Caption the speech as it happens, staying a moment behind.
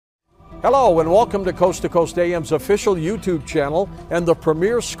Hello and welcome to Coast AM's official YouTube channel and the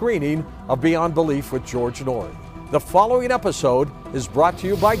premiere screening of Beyond Belief with George Noory. The following episode is brought to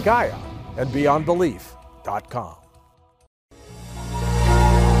you by Gaia and BeyondBelief.com.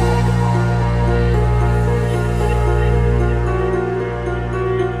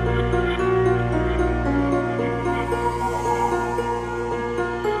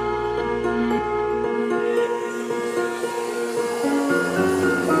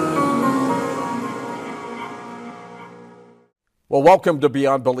 Well, welcome to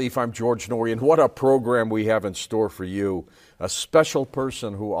Beyond Belief. I'm George Noory, and what a program we have in store for you. A special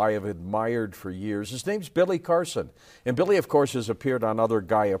person who I have admired for years. His name's Billy Carson. And Billy, of course, has appeared on other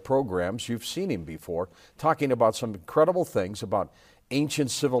Gaia programs. You've seen him before, talking about some incredible things about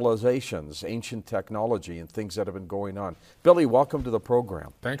ancient civilizations, ancient technology, and things that have been going on. Billy, welcome to the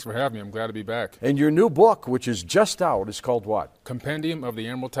program. Thanks for having me. I'm glad to be back. And your new book, which is just out, is called what? Compendium of the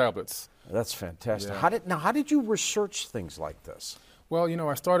Emerald Tablets. That's fantastic. Yeah. How did you research things like this? Well, you know,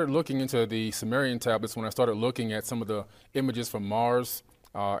 I started looking into the Sumerian tablets when I started looking at some of the images from Mars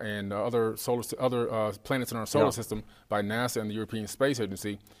and other planets in our solar system by NASA and the European Space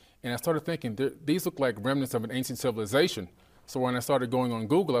Agency. And I started thinking, these look like remnants of an ancient civilization. So when I started going on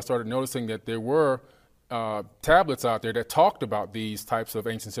Google, I started noticing that there were tablets out there that talked about these types of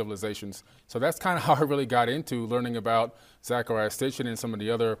ancient civilizations. So that's kind of how I really got into learning about Zechariah Sitchin and some of the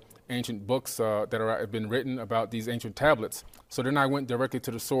other ancient books that have been written about these ancient tablets. So then I went directly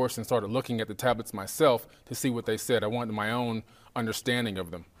to the source and started looking at the tablets myself to see what they said. I wanted my own understanding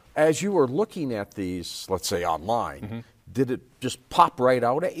of them. As you were looking at these, let's say online, did it just pop right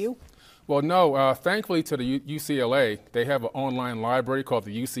out at you? Well, no. Thankfully to the UCLA, they have an online library called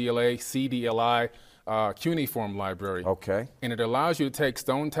the UCLA CDLI Cuneiform Library. Okay. And it allows you to take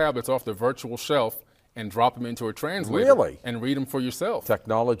stone tablets off the virtual shelf and drop them into a translator. Really? And read them for yourself.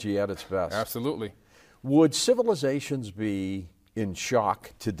 Technology at its best. Absolutely. Would civilizations be in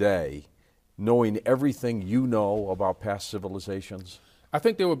shock today knowing everything you know about past civilizations? I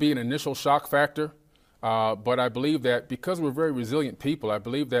think there would be an initial shock factor, but I believe that because we're very resilient people, I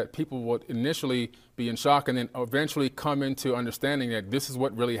believe that people would initially be in shock and then eventually come into understanding that this is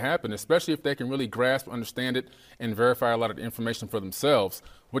what really happened, especially if they can really grasp, understand it, and verify a lot of the information for themselves,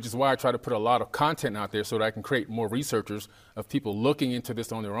 which is why I try to put a lot of content out there so that I can create more researchers of people looking into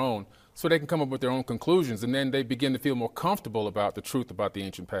this on their own so they can come up with their own conclusions, and then they begin to feel more comfortable about the truth about the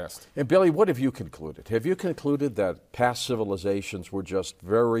ancient past. And Billy, what have you concluded? Have you concluded that past civilizations were just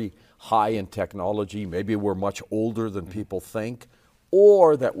very high in technology, maybe we're much older than people think,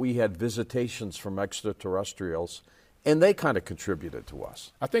 or that we had visitations from extraterrestrials and they kind of contributed to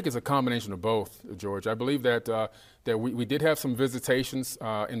us? I think it's a combination of both, George. I believe that we did have some visitations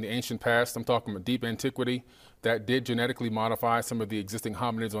in the ancient past. I'm talking about deep antiquity that did genetically modify some of the existing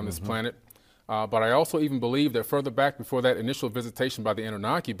hominids on this planet. But I also even believe that further back before that initial visitation by the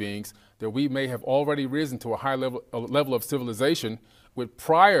Anunnaki beings, that we may have already risen to a high level of civilization with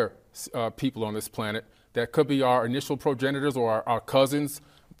prior people on this planet that could be our initial progenitors or our cousins,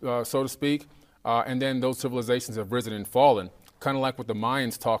 so to speak. And then those civilizations have risen and fallen, kind of like what the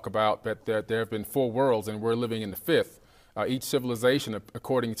Mayans talk about, that there have been 4 worlds and we're living in the 5th. Each civilization,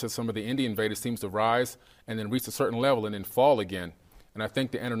 according to some of the Indian Vedas, seems to rise and then reach a certain level and then fall again. And I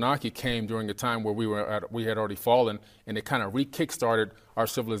think the Anunnaki came during a time where we had already fallen, and it kind of re-kick-started our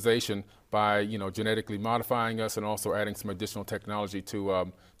civilization by genetically modifying us and also adding some additional technology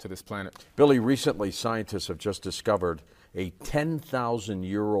to this planet. Billy, recently scientists have just discovered a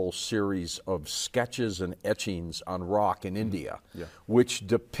 10,000-year-old series of sketches and etchings on rock in India, which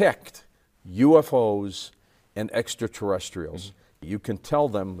depict UFOs and extraterrestrials. You can tell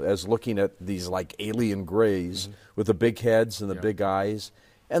them as looking at these like alien grays with the big heads and the big eyes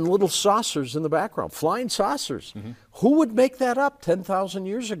and little saucers in the background, flying saucers. Who would make that up 10,000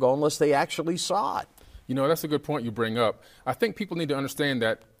 years ago unless they actually saw it? You know, that's a good point you bring up. I think people need to understand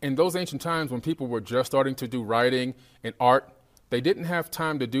that in those ancient times when people were just starting to do writing and art, they didn't have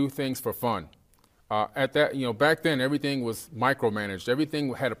time to do things for fun. Back then everything was micromanaged.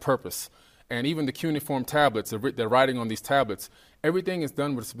 Everything had a purpose. And even the cuneiform tablets, the writing on these tablets, everything is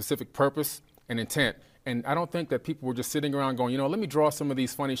done with a specific purpose and intent. And I don't think that people were just sitting around going, let me draw some of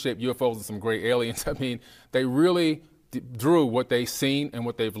these funny-shaped UFOs and some gray aliens. I mean, they really drew what they've seen and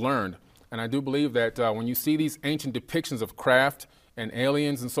what they've learned. And I do believe that when you see these ancient depictions of craft and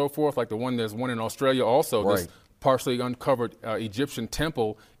aliens and so forth, like there's one in Australia also, this partially uncovered Egyptian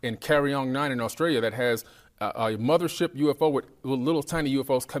temple in Carryong 9 in Australia that has a mothership UFO with little tiny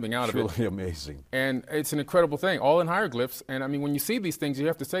UFOs coming out of it. It's really amazing. And it's an incredible thing, all in hieroglyphs. And I mean, when you see these things, you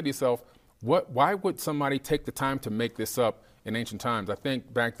have to say to yourself, why would somebody take the time to make this up in ancient times. I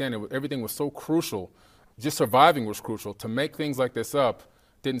think back then everything was so crucial. Just surviving was crucial. To make things like this up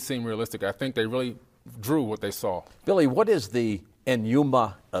didn't seem realistic. I think they really drew what they saw. Billy, what is the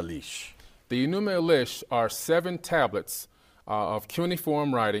Enuma Elish? The Enuma Elish are 7 tablets of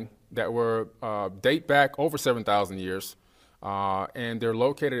cuneiform writing that were date back over 7,000 years, and they're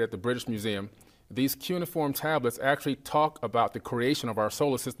located at the British Museum. These cuneiform tablets actually talk about the creation of our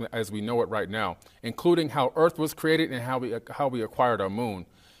solar system as we know it right now, including how Earth was created and how we acquired our moon.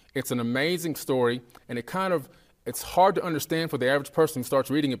 It's an amazing story, and it's hard to understand for the average person who starts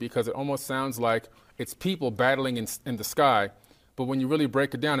reading it because it almost sounds like it's people battling in the sky. But when you really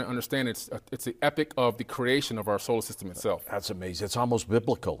break it down and understand it's the epic of the creation of our solar system itself. That's amazing. It's almost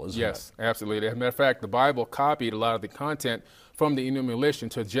biblical, isn't it? Yes, absolutely. As a matter of fact, the Bible copied a lot of the content from the Enuma Elish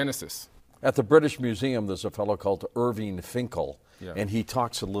into Genesis. At the British Museum, there's a fellow called Irving Finkel, and he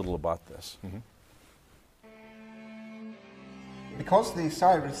talks a little about this. Mm-hmm. Because the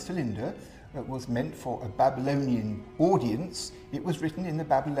Cyrus cylinder was meant for a Babylonian audience, it was written in the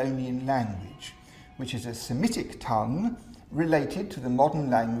Babylonian language, which is a Semitic tongue related to the modern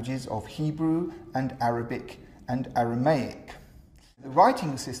languages of Hebrew and Arabic and Aramaic. The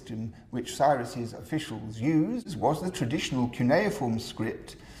writing system which Cyrus's officials used was the traditional cuneiform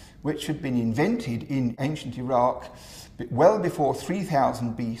script, which had been invented in ancient Iraq well before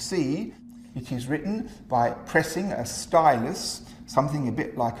 3000 BC. It is written by pressing a stylus, something a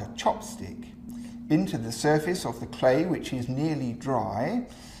bit like a chopstick, into the surface of the clay, which is nearly dry,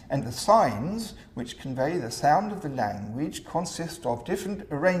 and the signs which convey the sound of the language consist of different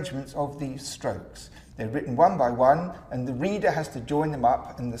arrangements of these strokes. They're written one by one, and the reader has to join them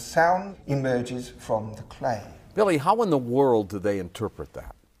up, and the sound emerges from the clay. Billy, how in the world do they interpret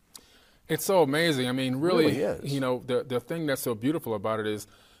that? It's so amazing. I mean, really, is. you know, the thing that's so beautiful about it is,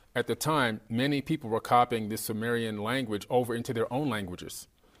 at the time, many people were copying the Sumerian language over into their own languages.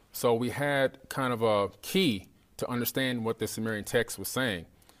 So we had kind of a key to understand what the Sumerian text was saying.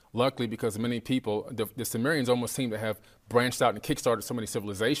 Luckily, because many people, the Sumerians almost seem to have branched out and kickstarted so many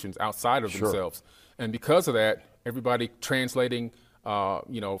civilizations outside of themselves. And because of that, everybody translating,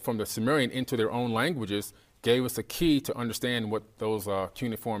 from the Sumerian into their own languages gave us a key to understand what those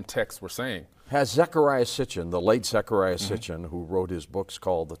cuneiform texts were saying. Has Zecharia Sitchin, the late Zecharia Sitchin, who wrote his books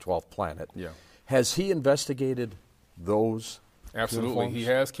called The 12th Planet, has he investigated those? Absolutely. He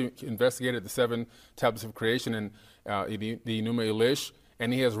has investigated the 7 tablets of creation and the Enuma Elish,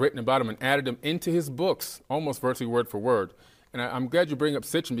 and he has written about them and added them into his books, almost virtually word for word. And I'm glad you bring up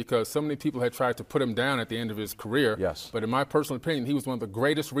Sitchin because so many people had tried to put him down at the end of his career. Yes. But in my personal opinion, he was one of the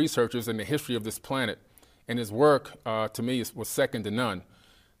greatest researchers in the history of this planet. And his work, to me, was second to none.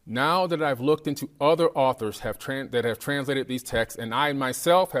 Now that I've looked into other authors that have translated these texts, and I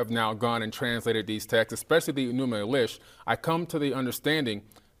myself have now gone and translated these texts, especially the Enuma Elish, I come to the understanding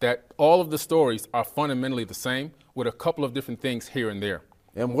that all of the stories are fundamentally the same with a couple of different things here and there.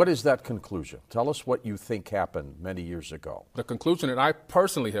 And what is that conclusion? Tell us what you think happened many years ago. The conclusion that I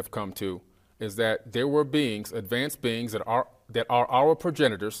personally have come to is that there were beings, advanced beings that are our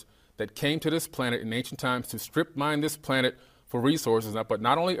progenitors that came to this planet in ancient times to strip mine this planet for resources, but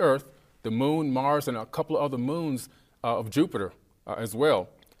not only Earth, the Moon, Mars, and a couple of other moons of Jupiter as well.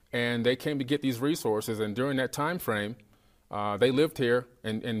 And they came to get these resources, and during that time frame, they lived here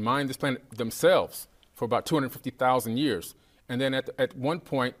and mined this planet themselves for about 250,000 years. And then at one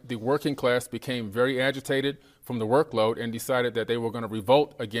point, the working class became very agitated from the workload and decided that they were going to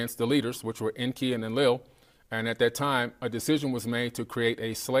revolt against the leaders, which were Enki and Enlil. And at that time, a decision was made to create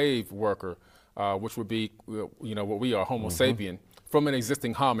a slave worker, which would be, what we are, Homo sapien, from an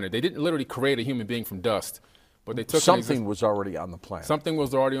existing hominid. They didn't literally create a human being from dust, but they took something was already on the planet. Something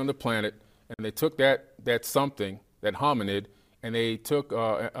was already on the planet, and they took that something, that hominid, and they took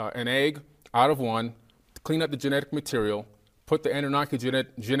an egg out of one, cleaned up the genetic material, put the Anunnaki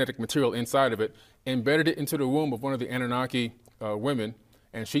genetic material inside of it, embedded it into the womb of one of the Anunnaki women,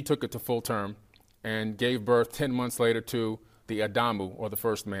 and she took it to full term and gave birth 10 months later to the Adamu, or the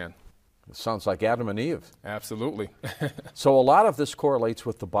first man. It sounds like Adam and Eve. Absolutely. So a lot of this correlates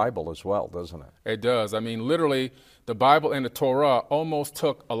with the Bible as well, doesn't it? It does. I mean, literally, the Bible and the Torah almost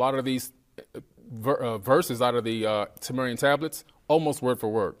took a lot of these verses out of the Sumerian tablets, almost word for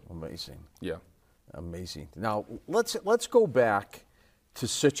word. Amazing. Yeah. Amazing. Now, let's go back to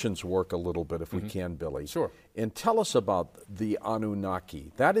Sitchin's work a little bit, if we can, Billy. Sure. And tell us about the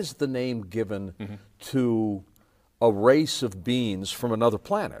Anunnaki. That is the name given to a race of beings from another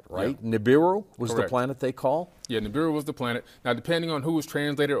planet, right? Yeah. Nibiru was Correct. The planet they call? Yeah, Nibiru was the planet. Now, depending on who was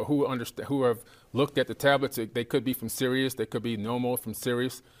translated or who have looked at the tablets, they could be from Sirius, they could be Nomos from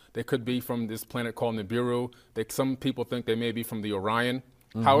Sirius. They could be from this planet called Nibiru. Some people think they may be from the Orion.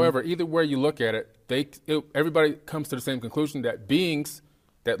 However, either way you look at it, everybody comes to the same conclusion that beings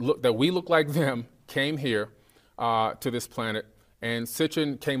that we look like them came here to this planet. And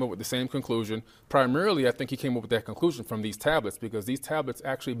Sitchin came up with the same conclusion. Primarily, I think he came up with that conclusion from these tablets, because these tablets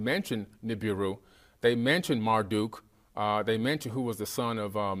actually mention Nibiru. They mention Marduk. They mention who was the son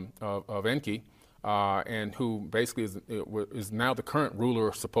of Enki, and who basically is now the current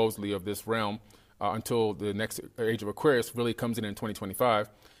ruler, supposedly, of this realm until the next age of Aquarius really comes in 2025.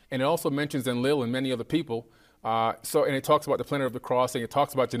 And it also mentions Enlil and many other people. And it talks about the planet of the crossing. It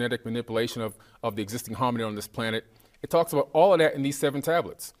talks about genetic manipulation of the existing hominid on this planet. It talks about all of that in these 7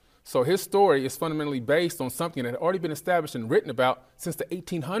 tablets. So his story is fundamentally based on something that had already been established and written about since the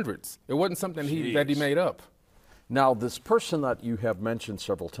 1800s. It wasn't something that he made up. Now, this person that you have mentioned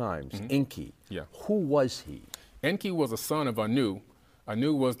several times, Enki, who was he? Enki was a son of Anu.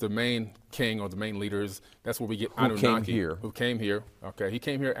 Anu was the main king or the main leaders. That's where we get Anunnaki. Who came here. Okay, he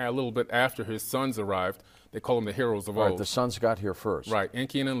came here a little bit after his sons arrived. They call them the heroes of old. Right, the sons got here first. Right,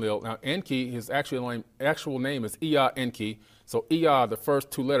 Enki and Enlil. Now, Enki, his actual name is Ea Enki. So Ea, the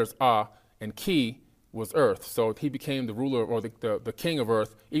first 2 letters, A, and Ki was Earth. So he became the ruler or the king of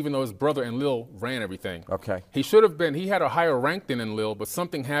Earth, even though his brother Enlil ran everything. Okay. He had a higher rank than Enlil, but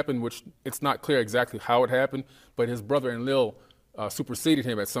something happened which it's not clear exactly how it happened, but his brother Enlil superseded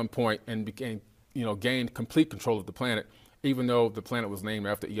him at some point and gained complete control of the planet, even though the planet was named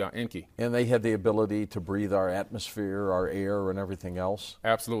after Ea Enki. And they had the ability to breathe our atmosphere, our air, and everything else?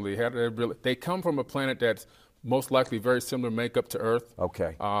 Absolutely. They come from a planet that's most likely very similar makeup to Earth.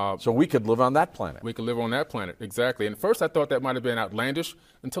 Okay. So we could live on that planet. We could live on that planet, exactly. And first I thought that might have been outlandish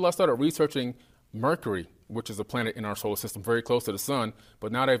until I started researching Mercury, which is a planet in our solar system very close to the sun.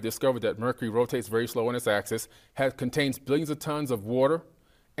 But now they've discovered that Mercury rotates very slow on its axis, contains billions of tons of water,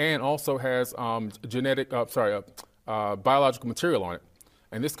 and also has biological material on it.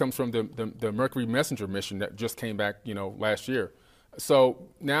 And this comes from the Mercury Messenger mission that just came back, last year. So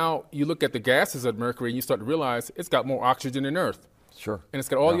now you look at the gases of Mercury and you start to realize it's got more oxygen than Earth. Sure. And it's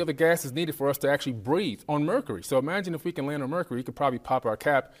got all the other gases needed for us to actually breathe on Mercury. So imagine if we can land on Mercury, we could probably pop our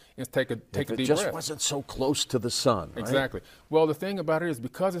cap and take a deep breath. It just wasn't so close to the sun, right? Exactly. Well, the thing about it is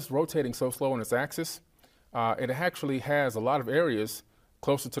because it's rotating so slow on its axis, it actually has a lot of areas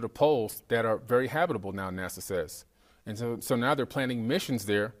closer to the poles that are very habitable now, NASA says. And so now they're planning missions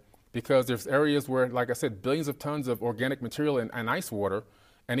there because there's areas where, like I said, billions of tons of organic material and ice water,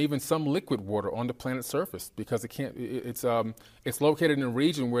 and even some liquid water on the planet's surface, because it's located in a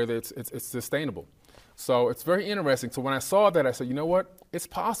region where it's sustainable. So it's very interesting. So when I saw that, I said, you know what? It's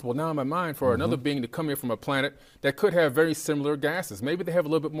possible now in my mind for another being to come here from a planet that could have very similar gases. Maybe they have a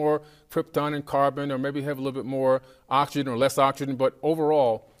little bit more krypton and carbon, or maybe have a little bit more oxygen or less oxygen, but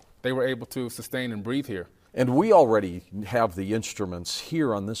overall, they were able to sustain and breathe here. And we already have the instruments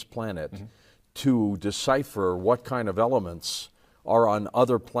here on this planet to decipher what kind of elements are on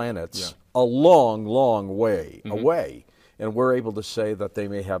other planets a long, long way away. And we're able to say that they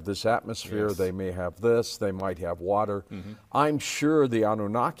may have this atmosphere, they may have this, they might have water. I'm sure the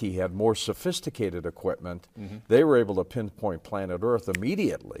Anunnaki had more sophisticated equipment. They were able to pinpoint planet Earth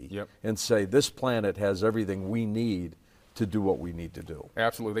immediately and say, this planet has everything we need to do what we need to do.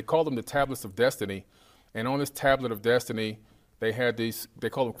 Absolutely. They call them the tablets of destiny. And on this tablet of destiny, they had these, they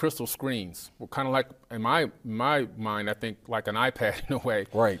call them crystal screens. Well, kind of like, in my mind, I think like an iPad in a way.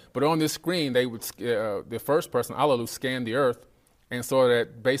 Right. But on this screen, they would, the first person, Alalu, scanned the Earth, and so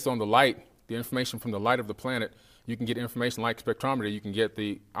that based on the light, the information from the light of the planet, you can get information like spectrometry. You can get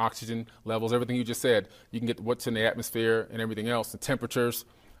the oxygen levels, everything you just said. You can get what's in the atmosphere and everything else, the temperatures.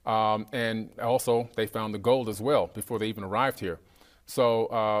 And also, they found the gold as well before they even arrived here.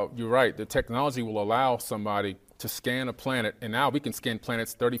 So you're right, the technology will allow somebody to scan a planet, and now we can scan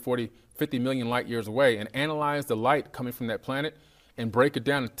planets 30, 40, 50 million light years away and analyze the light coming from that planet and break it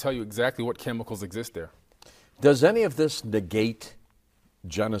down and tell you exactly what chemicals exist there. Does any of this negate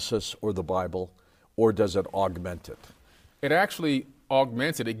Genesis or the Bible, or does it augment it? It actually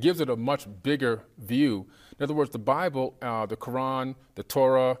augments it. It gives it a much bigger view. In other words, the Bible, the Quran, the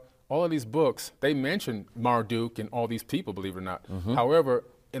Torah, all of these books, they mention Marduk and all these people, believe it or not. However,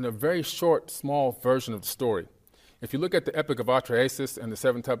 in a very short, small version of the story. If you look at the Epic of Atrahasis and the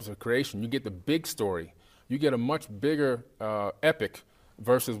 7 Tablets of Creation, you get the big story. You get a much bigger epic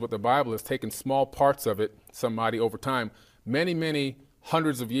versus what the Bible has taken small parts of it, somebody over time, many, many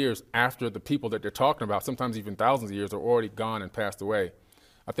hundreds of years after the people that they're talking about, sometimes even thousands of years, are already gone and passed away.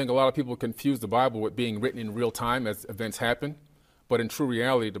 I think a lot of people confuse the Bible with being written in real time as events happen. But in true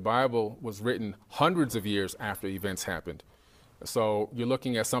reality, the Bible was written hundreds of years after events happened. So you're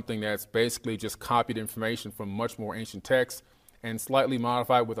looking at something that's basically just copied information from much more ancient texts and slightly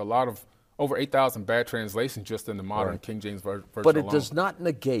modified with a lot of over 8,000 bad translations just in the modern King James version But it alone. does not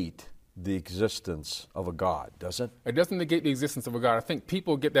negate the existence of a God, does it? It doesn't negate the existence of a God. I think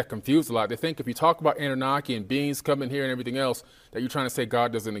people get that confused a lot. They think if you talk about Anunnaki and beings coming here and everything else, that you're trying to say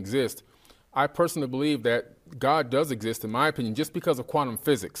God doesn't exist. I personally believe that God does exist, in my opinion, just because of quantum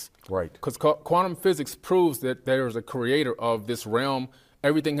physics. Right. Because quantum physics proves that there is a creator of this realm.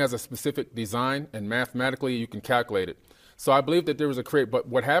 Everything has a specific design, and mathematically you can calculate it. So I believe that there is a creator. But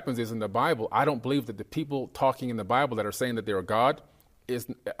what happens is in the Bible, I don't believe that the people talking in the Bible that are saying that they're a God,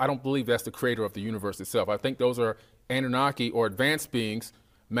 I don't believe that's the creator of the universe itself. I think those are Anunnaki or advanced beings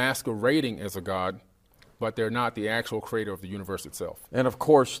masquerading as a God, but they're not the actual creator of the universe itself. And of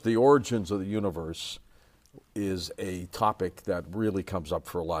course, the origins of the universe is a topic that really comes up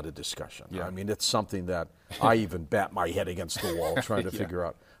for a lot of discussion. Yeah. I mean, it's something that I even bat my head against the wall trying to figure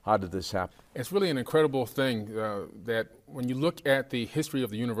out, how did this happen? It's really an incredible thing that when you look at the history of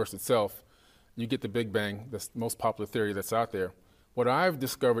the universe itself, you get the Big Bang, the most popular theory that's out there. What I've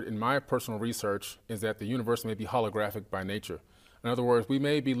discovered in my personal research is that the universe may be holographic by nature. In other words, we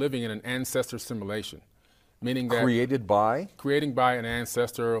may be living in an ancestor simulation, meaning that Created by? creating by an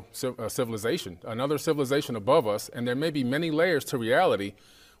ancestor civilization, another civilization above us, and there may be many layers to reality.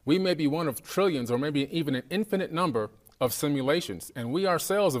 We may be one of trillions or maybe even an infinite number of simulations, and we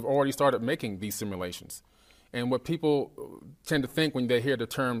ourselves have already started making these simulations. And what people tend to think when they hear the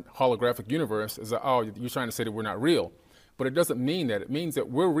term holographic universe is that, oh, you're trying to say that we're not real. But it doesn't mean that. It means that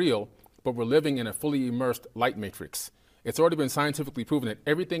we're real, but we're living in a fully immersed light matrix. It's already been scientifically proven that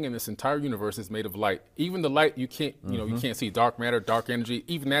everything in this entire universe is made of light. Even the light you can't, you can't see, dark matter, dark energy,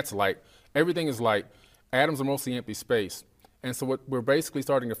 even that's light. Everything is light. Atoms are mostly empty space. And so what we're basically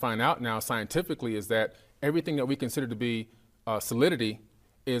starting to find out now scientifically is that everything that we consider to be solidity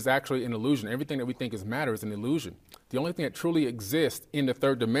is actually an illusion. Everything that we think is matter is an illusion. The only thing that truly exists in the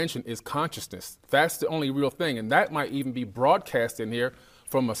third dimension is consciousness. That's the only real thing, and that might even be broadcast in here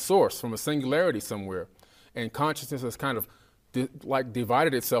from a source, from a singularity somewhere. And consciousness has kind of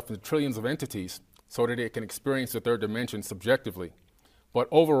divided itself into trillions of entities so that it can experience the third dimension subjectively. But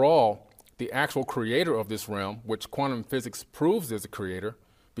overall, the actual creator of this realm, which quantum physics proves is a creator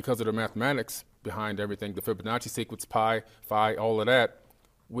because of the mathematics behind everything, the Fibonacci sequence, pi, phi, all of that,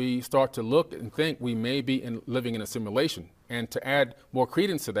 we start to look and think we may be living in a simulation. And to add more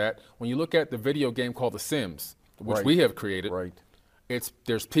credence to that, when you look at the video game called The Sims, which we have created,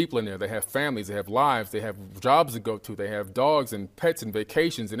 there's people in there. They have families, they have lives, they have jobs to go to, they have dogs and pets and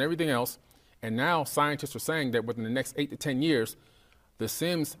vacations and everything else. And now scientists are saying that within the next 8 to 10 years, the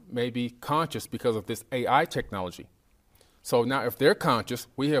Sims may be conscious because of this AI technology. So now if they're conscious,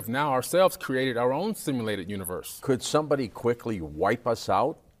 we have now ourselves created our own simulated universe. Could somebody quickly wipe us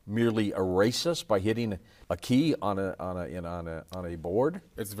out, merely erase us by hitting a key on a board?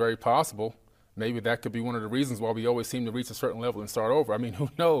 It's very possible. Maybe that could be one of the reasons why we always seem to reach a certain level and start over. I mean, who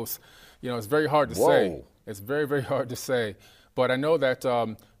knows? It's very hard to say. It's very, very hard to say. But I know that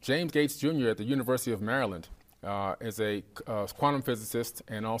James Gates Jr. at the University of Maryland is a quantum physicist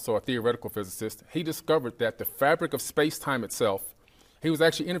and also a theoretical physicist. He discovered that the fabric of space-time itself, he was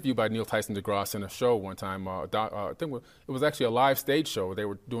actually interviewed by Neil Tyson deGrasse in a show one time. I think it was actually a live stage show where they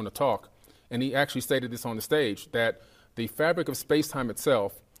were doing a talk. And he actually stated this on the stage, that the fabric of space-time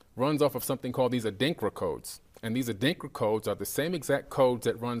itself runs off of something called these Adinkra codes. And these Adinkra codes are the same exact codes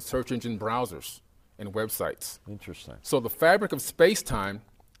that run search engine browsers and websites. Interesting. So the fabric of space-time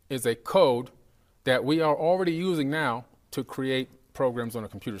is a code that we are already using now to create programs on a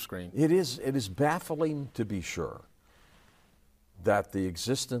computer screen. It is baffling, to be sure, that the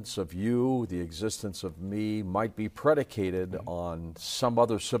existence of you, the existence of me, might be predicated on some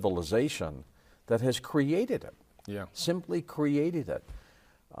other civilization that has created it. Yeah. Simply created it.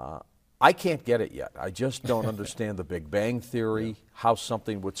 I can't get it yet. I just don't understand the Big Bang Theory, how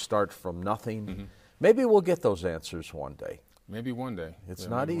something would start from nothing. Maybe we'll get those answers one day. Maybe one day. It's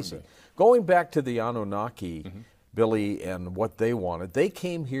not easy. Going back to the Anunnaki, Billy, and what they wanted, they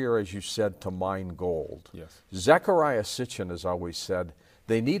came here, as you said, to mine gold. Yes. Zechariah Sitchin has always said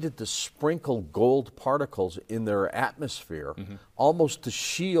they needed to sprinkle gold particles in their atmosphere almost to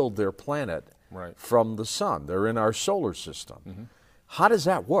shield their planet from the sun. They're in our solar system. How does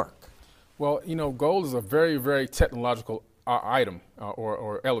that work? Well, gold is a very, very technological item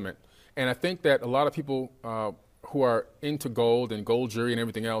or element. And I think that a lot of people who are into gold and gold jewelry and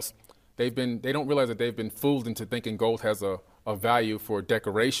everything else, they don't realize that they've been fooled into thinking gold has a value for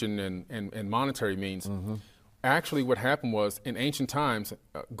decoration and monetary means. Actually, what happened was, in ancient times,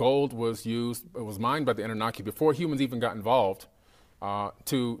 gold was used, it was mined by the Anunnaki before humans even got involved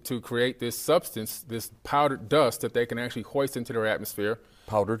to create this substance, this powdered dust that they can actually hoist into their atmosphere.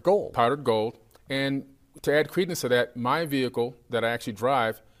 Powdered gold. Powdered gold. And to add credence to that, my vehicle that I actually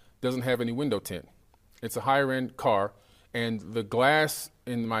drive doesn't have any window tint. It's a higher-end car, and the glass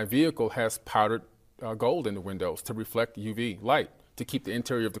in my vehicle has powdered gold in the windows to reflect UV light, to keep the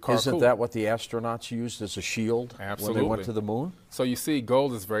interior of the car Isn't cool. that what the astronauts used as a shield Absolutely. when they went to the moon? So you see,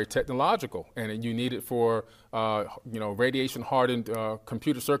 gold is very technological, and you need it for radiation-hardened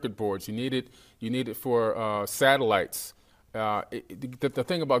computer circuit boards. You need it for satellites. The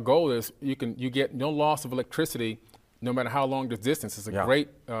thing about gold is you get no loss of electricity, no matter how long the distance. It's a great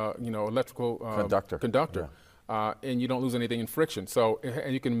electrical conductor. Yeah. And you don't lose anything in friction. So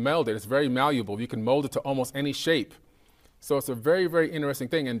and you can meld it. It's very malleable. You can mold it to almost any shape. So it's a very, very interesting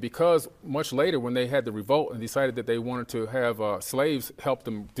thing. And because much later, when they had the revolt and decided that they wanted to have slaves help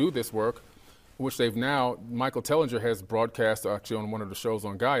them do this work, which they've now, Michael Tellinger has broadcast actually on one of the shows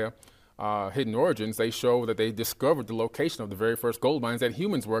on Gaia, Hidden Origins, they show that they discovered the location of the very first gold mines that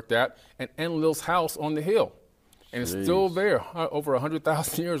humans worked at Enlil's house on the hill. And it's still there, over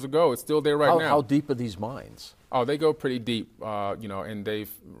 100,000 years ago. It's still there now. How deep are these mines? Oh, they go pretty deep, and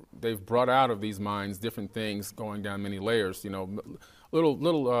they've brought out of these mines different things going down many layers,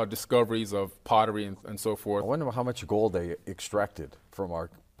 little discoveries of pottery and so forth. I wonder how much gold they extracted from our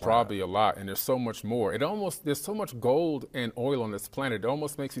planet. Probably a lot, and there's so much more. There's so much gold and oil on this planet, it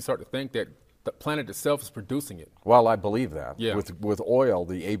almost makes you start to think that the planet itself is producing it. Well, I believe that. Yeah. With oil,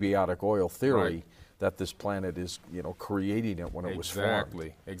 the abiotic oil theory, Right. that this planet is, creating it when it was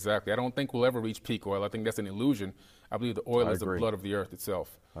formed. Exactly. I don't think we'll ever reach peak oil. I think that's an illusion. I believe the oil is the blood of the earth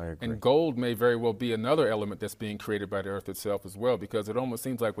itself. I agree. And gold may very well be another element that's being created by the earth itself as well, because it almost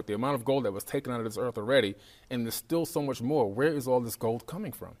seems like with the amount of gold that was taken out of this earth already, and there's still so much more, where is all this gold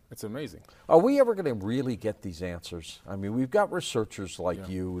coming from? It's amazing. Are we ever going to really get these answers? I mean, we've got researchers like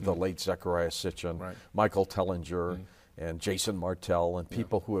you, the late Zechariah Sitchin, Michael Tellinger, and Jason Martell, and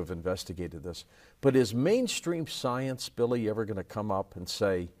people who have investigated this. But is mainstream science, Billy, ever going to come up and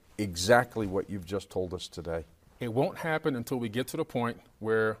say exactly what you've just told us today? It won't happen until we get to the point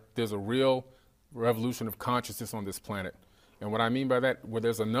where there's a real revolution of consciousness on this planet. And what I mean by that, where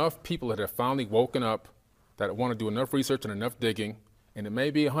there's enough people that have finally woken up, that want to do enough research and enough digging, and it may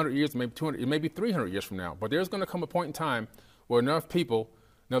be 100 years, maybe 200, it may be 300 years from now, but there's going to come a point in time where enough people,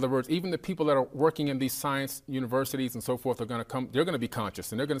 in other words, even the people that are working in these science universities and so forth are going to come, they're going to be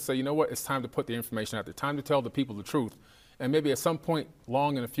conscious, and they're going to say, you know what, it's time to put the information out there, time to tell the people the truth. And maybe at some point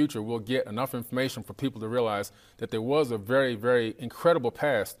long in the future, we'll get enough information for people to realize that there was a very, very incredible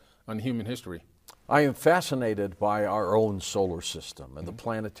past on human history. I am fascinated by our own solar system and the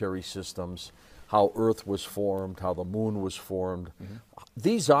planetary systems, how Earth was formed, how the moon was formed.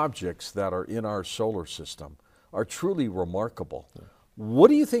 These objects that are in our solar system are truly remarkable. What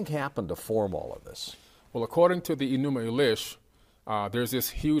do you think happened to form all of this? Well, according to the Enuma Elish, there's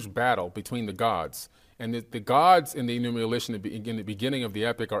this huge battle between the gods. And the gods in the Enuma Elish in the beginning of the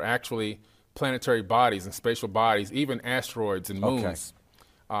epic are actually planetary bodies and spatial bodies, even asteroids and moons.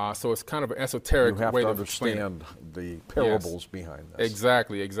 So it's kind of an esoteric way to understand the parables behind this.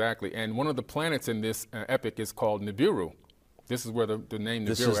 Exactly. And one of the planets in this epic is called Nibiru. This is where the name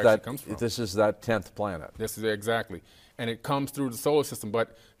Nibiru actually comes from. This is that 10th planet. This is exactly. And it comes through the solar system.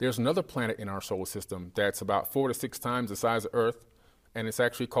 But there's another planet in our solar system that's about 4 to 6 times the size of Earth, and it's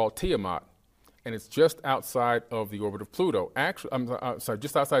actually called Tiamat. And it's just outside of the orbit of Pluto. Actually,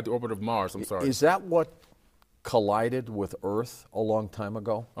 just outside the orbit of Mars, I'm sorry. Is that what collided with Earth a long time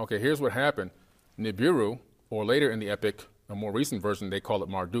ago? Okay, here's what happened. Nibiru, or later in the epic, a more recent version, they call it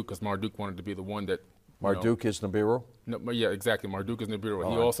Marduk, because Marduk wanted to be the one that... Marduk is Nibiru? No, yeah, exactly. Marduk is Nibiru.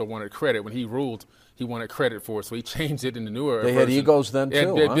 He also wanted credit. When he ruled, he wanted credit for it, so he changed it in the newer version. They had egos then,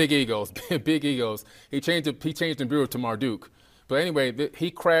 too, huh? Big egos, big egos. He changed Nibiru to Marduk. But anyway, he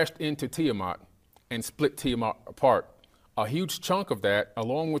crashed into Tiamat and split Tiamat apart. A huge chunk of that,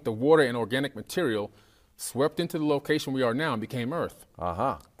 along with the water and organic material, swept into the location we are now and became Earth.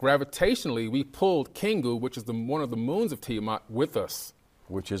 Gravitationally, we pulled Kingu, which is one of the moons of Tiamat, with us.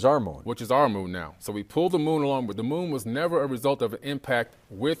 Which is our moon. Which is our moon now. So we pulled the moon along, but the moon was never a result of an impact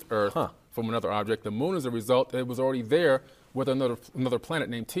with Earth from another object. The moon is a result, it was already there with another planet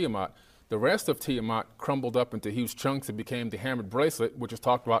named Tiamat. The rest of Tiamat crumbled up into huge chunks and became the hammered bracelet, which is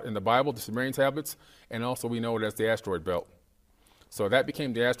talked about in the Bible, the Sumerian tablets, and also we know it as the asteroid belt. So that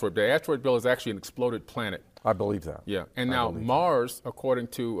became the asteroid belt. The asteroid belt is actually an exploded planet. I believe that. Yeah, and now Mars, according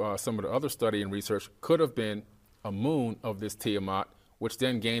to some of the other study and research, could have been a moon of this Tiamat, which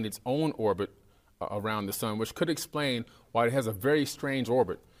then gained its own orbit around the sun, which could explain why it has a very strange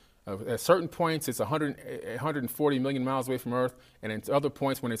orbit. At certain points, it's 140 million miles away from Earth, and at other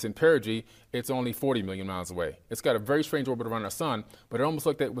points, when it's in perigee, it's only 40 million miles away. It's got a very strange orbit around our sun, but it almost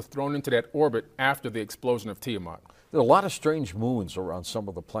looked like it was thrown into that orbit after the explosion of Tiamat. There are a lot of strange moons around some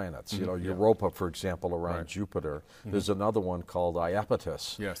of the planets. You know, Europa, for example, around Jupiter. There's another one called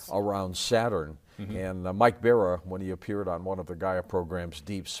Iapetus around Saturn. And Mike Berra, when he appeared on one of the Gaia programs,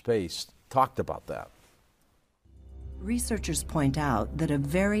 Deep Space, talked about that. Researchers point out that a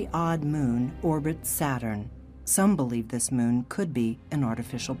very odd moon orbits Saturn. Some believe this moon could be an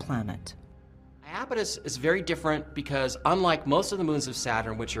artificial planet. Iapetus is very different because, unlike most of the moons of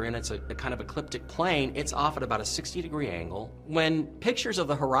Saturn, which are in a kind of ecliptic plane, it's off at about a 60-degree angle. When pictures of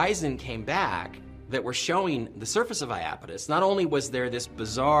the horizon came back that were showing the surface of Iapetus, not only was there this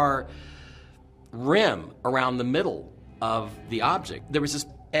bizarre rim around the middle of the object, there was this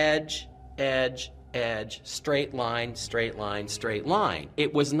edge, edge, edge, straight line, straight line, straight line.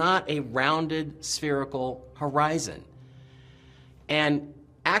 It was not a rounded spherical horizon. And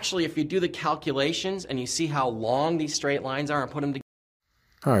actually, if you do the calculations and you see how long these straight lines are and put them together.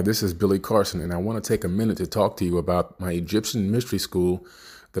 Hi, this is Billy Carson, and I want to take a minute to talk to you about my Egyptian mystery school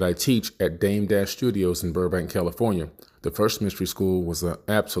that I teach at Dame Dash Studios in Burbank, California. The first mystery school was an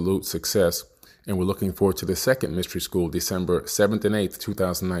absolute success, and we're looking forward to the second mystery school, December 7th and 8th,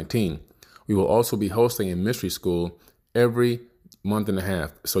 2019. We will also be hosting a mystery school every month and a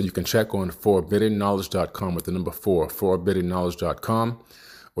half, so you can check on forbiddenknowledge.com with the number 4, forbiddenknowledge.com,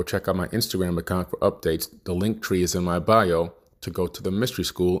 or check out my Instagram account for updates. The link tree is in my bio to go to the mystery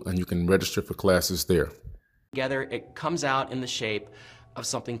school, and you can register for classes there. Together, it comes out in the shape of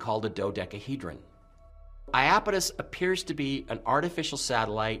something called a dodecahedron. Iapetus appears to be an artificial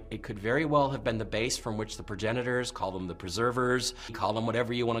satellite. It could very well have been the base from which the progenitors, call them the preservers, call them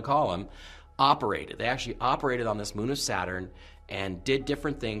whatever you want to call them, operated. They actually operated on this moon of Saturn and did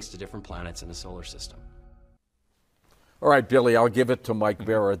different things to different planets in the solar system. All right, Billy, I'll give it to Mike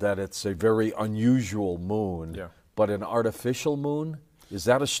Berra that it's a very unusual moon, but an artificial moon, is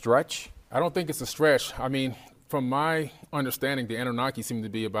that a stretch? I don't think it's a stretch. I mean, from my understanding, the Anunnaki seem to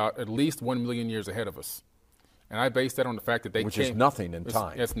be about at least 1 million years ahead of us. And I base that on the fact that they Which is nothing in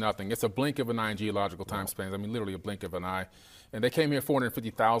time. It's nothing. It's a blink of an eye in geological time spans. I mean, literally a blink of an eye. And they came here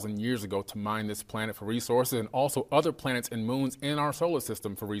 450,000 years ago to mine this planet for resources, and also other planets and moons in our solar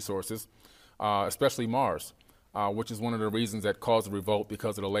system for resources, especially Mars, which is one of the reasons that caused the revolt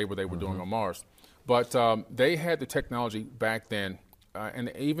because of the labor they were doing on Mars. But they had the technology back then, and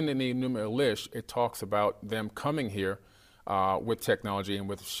even in the Enuma Elish, it talks about them coming here with technology and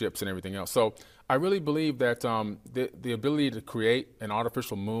with ships and everything else. So I really believe that the ability to create an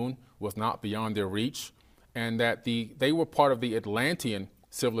artificial moon was not beyond their reach, and that they were part of the Atlantean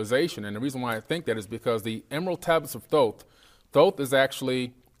civilization. And the reason why I think that is because the Emerald Tablets of Thoth, Thoth is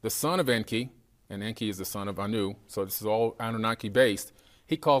actually the son of Enki, and Enki is the son of Anu, so this is all Anunnaki based.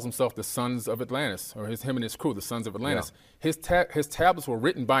 He calls himself the Sons of Atlantis, or him and his crew, the Sons of Atlantis. Yeah. His tablets were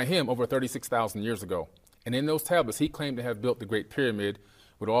written by him over 36,000 years ago. And in those tablets, he claimed to have built the Great Pyramid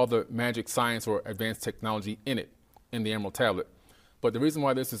with all the magic science or advanced technology in it, in the Emerald Tablet. But the reason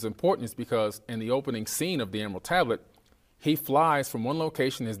why this is important is because in the opening scene of the Emerald Tablet, he flies from one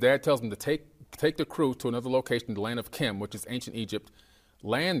location. His dad tells him to take the crew to another location, the land of Kem, which is ancient Egypt,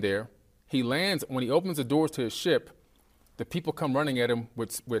 land there. He lands. When he opens the doors to his ship, the people come running at him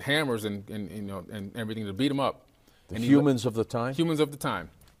with hammers and everything to beat him up. The humans of the time? Humans of the time.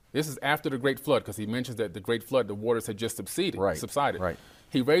 This is after the Great Flood, because he mentions that the Great Flood, the waters had just subsided. Right.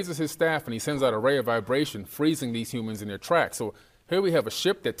 He raises his staff and he sends out a ray of vibration, freezing these humans in their tracks. So here we have a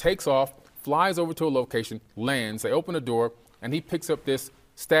ship that takes off, flies over to a location, lands, they open a door, and he picks up this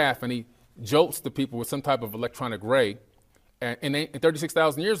staff and he jolts the people with some type of electronic ray in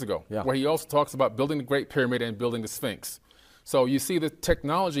 36,000 years ago, where he also talks about building the Great Pyramid and building the Sphinx. So you see the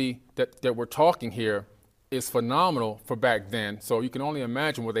technology that we're talking here is phenomenal for back then. So you can only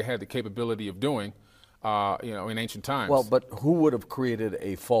imagine what they had the capability of doing, in ancient times. Well, but who would have created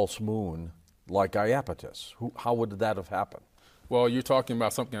a false moon like Iapetus? How would that have happened? Well, you're talking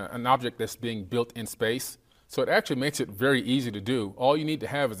about an object that's being built in space. So it actually makes it very easy to do. All you need to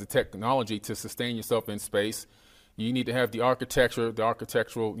have is the technology to sustain yourself in space. You need to have the architectural,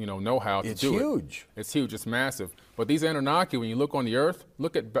 know-how to do it. It's huge. It's huge. It's massive. But these Anunnaki, when you look on the Earth,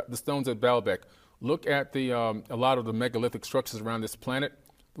 look at the stones at Baalbek. Look at a lot of the megalithic structures around this planet.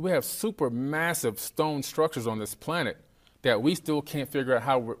 We have super massive stone structures on this planet that we still can't figure out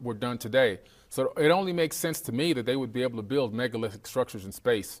how we're done today. So it only makes sense to me that they would be able to build megalithic structures in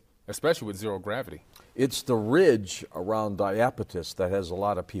space, especially with zero gravity. It's the ridge around Iapetus that has a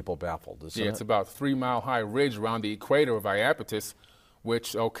lot of people baffled, isn't it? It's about a 3-mile-high ridge around the equator of Iapetus,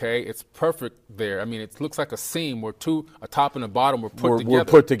 which, okay, it's perfect there. I mean, it looks like a seam where a top and a bottom were put together. We're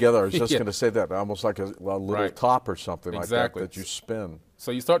put together. I was just going to say that, almost like a little top or something like that you spin.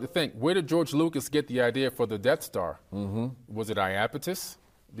 So you start to think, where did George Lucas get the idea for the Death Star? Was it Iapetus?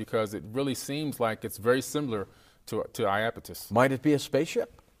 Because it really seems like it's very similar to Iapetus. Might it be a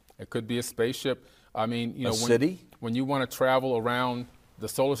spaceship? It could be a spaceship. I mean, you know, city? When you want to travel around the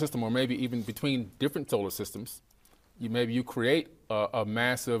solar system, or maybe even between different solar systems, maybe you create a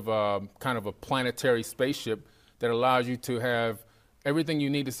massive kind of a planetary spaceship that allows you to have everything you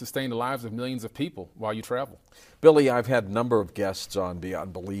need to sustain the lives of millions of people while you travel. Billy, I've had a number of guests on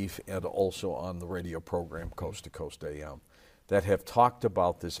Beyond Belief and also on the radio program Coast to Coast AM that have talked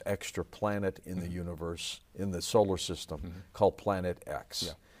about this extra planet in the universe, in the solar system, called Planet X.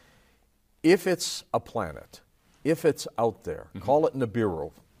 Yeah. If it's a planet, if it's out there, call it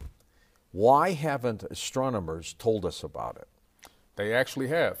Nibiru, why haven't astronomers told us about it? They actually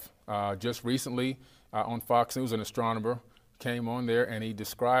have. Just recently on Fox News, an astronomer came on there and he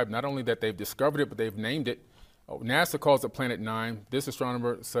described not only that they've discovered it, but they've named it. NASA calls it Planet 9. This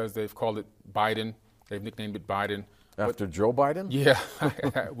astronomer says they've called it Biden. They've nicknamed it Biden. After Joe Biden? Yeah,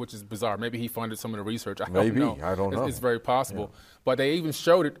 which is bizarre. Maybe he funded some of the research. I don't know. It's very possible. Yeah. But they even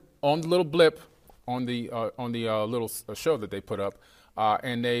showed it on the little blip on the little show that they put up.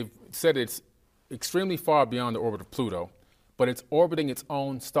 And they've said it's extremely far beyond the orbit of Pluto, but it's orbiting its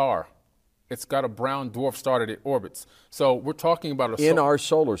own star. It's got a brown dwarf star that it orbits. So we're talking about in our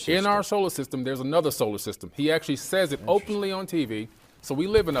solar system. In our solar system, there's another solar system. He actually says it openly on TV. So we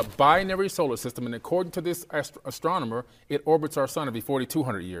live in a binary solar system, and according to this astronomer, it orbits our sun every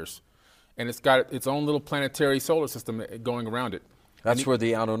 4,200 years. And it's got its own little planetary solar system going around it. That's where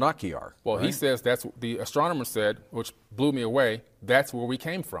the Anunnaki are. Well, right? He says that's what the astronomer said, which blew me away. That's where we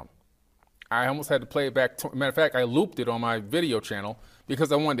came from. I almost had to play it back. Matter of fact, I looped it on my video channel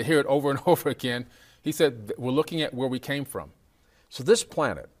because I wanted to hear it over and over again. He said, we're looking at where we came from. So this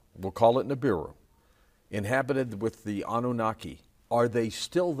planet, we'll call it Nibiru, inhabited with the Anunnaki, are they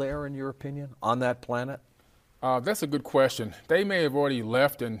still there, in your opinion, on that planet? That's a good question. They may have already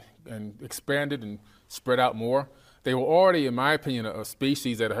left and expanded and spread out more. They were already, in my opinion, a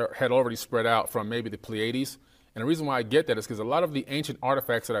species that had already spread out from maybe the Pleiades. And the reason why I get that is because a lot of the ancient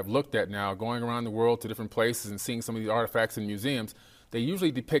artifacts that I've looked at now, going around the world to different places and seeing some of these artifacts in museums, they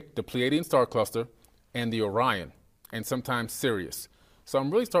usually depict the Pleiadian star cluster and the Orion, and sometimes Sirius. So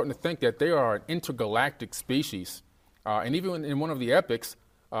I'm really starting to think that they are an intergalactic species. And even in one of the epics,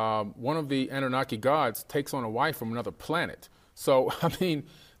 one of the Anunnaki gods takes on a wife from another planet. So, I mean,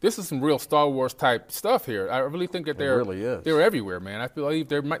 this is some real Star Wars type stuff here. I really think that they're everywhere, man. I believe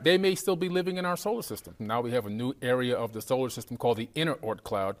they may still be living in our solar system. Now we have a new area of the solar system called the inner Oort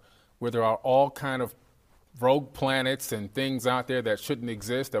cloud, where there are all kind of rogue planets and things out there that shouldn't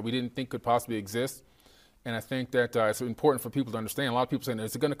exist, that we didn't think could possibly exist. And I think that it's important for people to understand. A lot of people saying,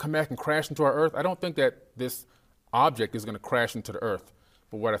 is it going to come back and crash into our Earth? I don't think that this object is going to crash into the Earth.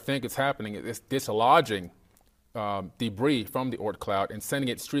 But what I think is happening is it's dislodging debris from the Oort cloud and sending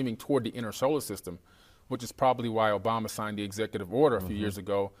it streaming toward the inner solar system, which is probably why Obama signed the executive order a few years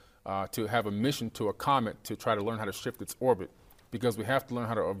ago to have a mission to a comet to try to learn how to shift its orbit, because we have to learn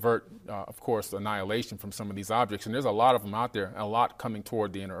how to avert, of course, annihilation from some of these objects. And there's a lot of them out there, and a lot coming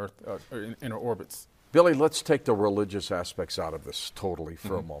toward the inner orbits. Billy, let's take the religious aspects out of this totally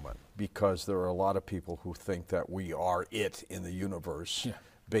for a moment, because there are a lot of people who think that we are it in the universe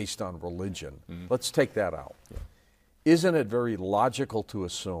based on religion. Let's take that out. Isn't it very logical to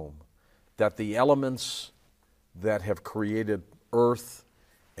assume that the elements that have created Earth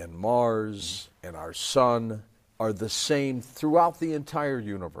and Mars and our sun are the same throughout the entire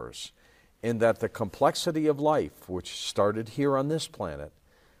universe, and that the complexity of life, which started here on this planet,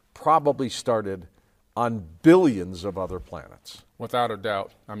 probably started on billions of other planets? Without a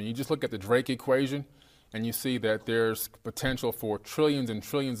doubt. I mean, you just look at the Drake equation and you see that there's potential for trillions and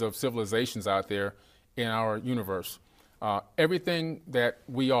trillions of civilizations out there in our universe. Everything that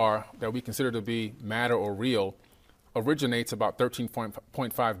we consider to be matter or real, originates about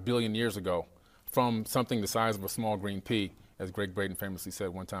 13.5 billion years ago from something the size of a small green pea, as Greg Braden famously said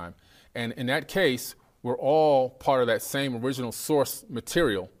one time. And in that case, we're all part of that same original source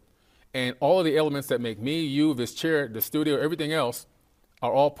material. And all of the elements that make me, you, this chair, the studio, everything else,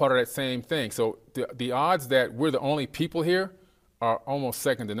 are all part of that same thing. So the odds that we're the only people here are almost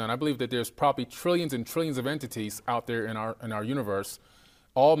second to none. I believe that there's probably trillions and trillions of entities out there in our universe,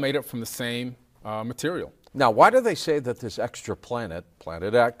 all made up from the same material. Now, why do they say that this extra planet,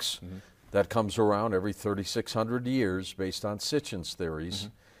 Planet X, that comes around every 3,600 years based on Sitchin's theories,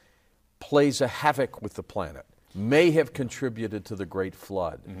 plays a havoc with the planet, may have contributed to the Great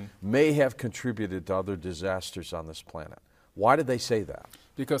Flood, may have contributed to other disasters on this planet. Why did they say that?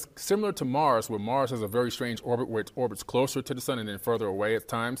 Because similar to Mars, where Mars has a very strange orbit where it orbits closer to the sun and then further away at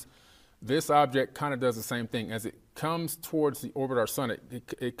times, this object kind of does the same thing. As it comes towards the orbit of our sun,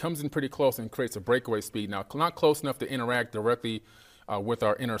 it comes in pretty close and creates a breakaway speed. Now, not close enough to interact directly with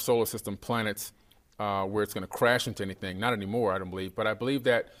our inner solar system planets where it's going to crash into anything. Not anymore, I don't believe. But I believe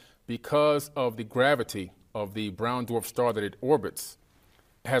that because of the gravity of the brown dwarf star that it orbits,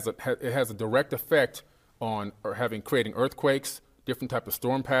 it has a direct effect on creating earthquakes, different type of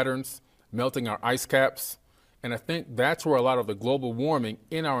storm patterns, melting our ice caps. And I think that's where a lot of the global warming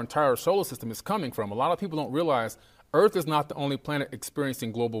in our entire solar system is coming from. A lot of people don't realize Earth is not the only planet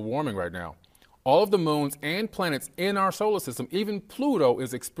experiencing global warming right now. All of the moons and planets in our solar system, even Pluto,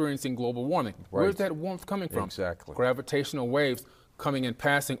 is experiencing global warming. Right. Where's that warmth coming from? Exactly. Gravitational waves coming and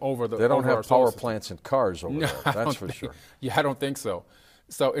passing over the They don't have power system. plants and cars over there, that's for sure. Yeah, I don't think so.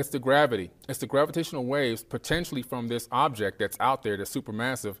 So it's the gravity. It's the gravitational waves potentially from this object that's out there that's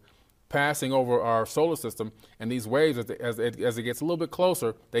supermassive passing over our solar system. And these waves, as it gets a little bit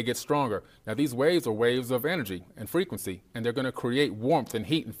closer, they get stronger. Now, these waves are waves of energy and frequency, and they're going to create warmth and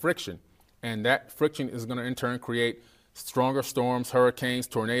heat and friction. And that friction is going to, in turn, create stronger storms, hurricanes,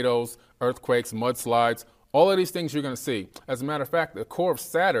 tornadoes, earthquakes, mudslides. All of these things you're going to see. As a matter of fact, the core of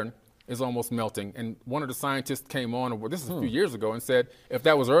Saturn is almost melting. And one of the scientists came on, this is a few years ago, and said, if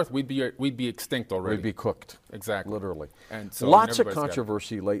that was Earth, we'd be extinct already. We'd be cooked. Exactly. Literally. And so lots of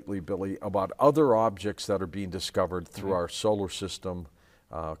controversy lately, Billy, about other objects that are being discovered through our solar system,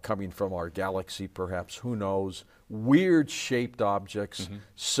 coming from our galaxy perhaps, who knows, weird-shaped objects,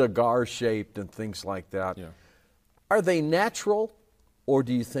 cigar-shaped and things like that. Yeah. Are they natural, or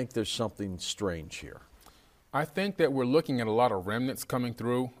do you think there's something strange here? I think that we're looking at a lot of remnants coming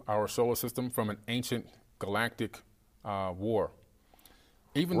through our solar system from an ancient galactic war.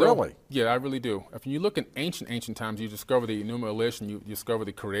 Really? Yeah, I really do. If you look at ancient times, you discover the Enuma Elish and you discover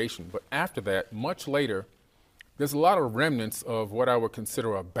the creation. But after that, much later, there's a lot of remnants of what I would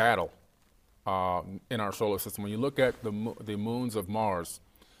consider a battle in our solar system. When you look at the moons of Mars,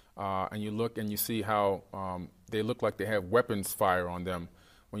 and you look and you see how they look like they have weapons fire on them.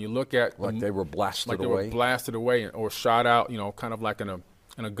 When you look at they were blasted away? Like they were blasted away or shot out, kind of like in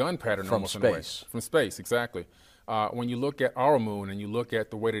a gun pattern. From almost, in a way. space. From space, exactly. When you look at our moon and you look at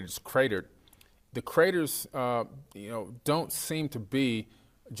the way that it's cratered, the craters, don't seem to be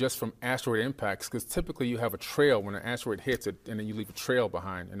just from asteroid impacts, because typically you have a trail when an asteroid hits it, and then you leave a trail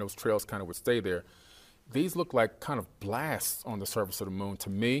behind, and those trails kind of would stay there. These look like kind of blasts on the surface of the moon to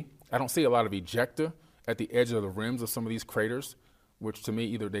me. I don't see a lot of ejecta at the edge of the rims of some of these craters, which to me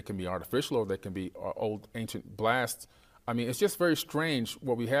either they can be artificial or they can be old ancient blasts. I mean, it's just very strange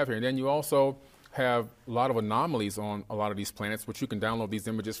what we have here. And then you also have a lot of anomalies on a lot of these planets, which you can download these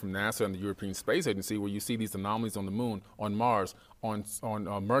images from NASA and the European Space Agency, where you see these anomalies on the moon, on Mars, on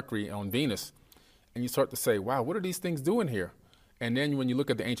Mercury, on Venus. And you start to say, wow, what are these things doing here? And then when you look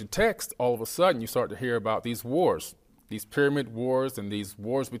at the ancient text, all of a sudden you start to hear about these wars, these pyramid wars and these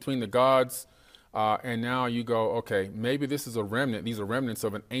wars between the gods. And now you go, okay, maybe this is a remnant. These are remnants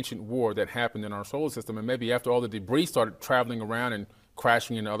of an ancient war that happened in our solar system. And maybe after all the debris started traveling around and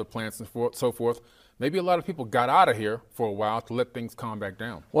crashing into other planets and so forth, maybe a lot of people got out of here for a while to let things calm back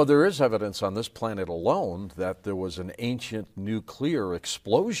down. Well, there is evidence on this planet alone that there was an ancient nuclear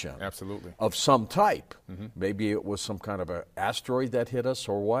explosion. Absolutely. Of some type. Maybe it was some kind of an asteroid that hit us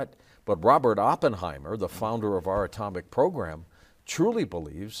or what. But Robert Oppenheimer, the founder of our atomic program, truly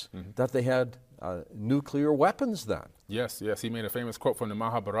believes that they had nuclear weapons then. Yes. He made a famous quote from the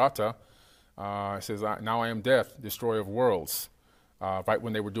Mahabharata. It says, now I am death, destroyer of worlds. Right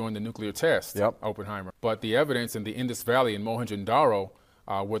when they were doing the nuclear test, Oppenheimer. But the evidence in the Indus Valley in Mohenjo-Daro,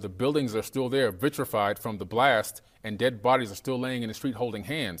 where the buildings are still there, vitrified from the blast, and dead bodies are still laying in the street holding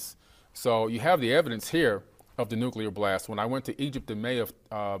hands. So you have the evidence here of the nuclear blast. When I went to Egypt in May of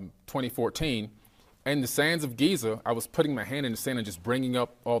 2014, in the sands of Giza, I was putting my hand in the sand and just bringing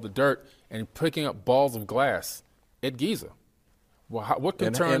up all the dirt and picking up balls of glass at Giza. Well, what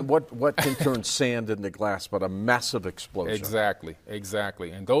can what can turn sand into glass but a massive explosion?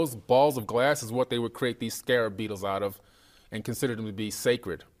 Exactly. And those balls of glass is what they would create these scarab beetles out of and consider them to be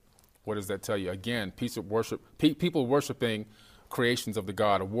sacred. What does that tell you? Again, people worshiping creations of the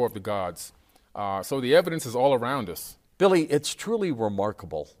God, a war of the gods. So the evidence is all around us. Billy, it's truly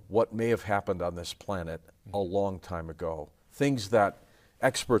remarkable what may have happened on this planet a long time ago. Things that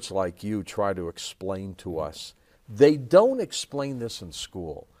experts like you try to explain to us. They don't explain this in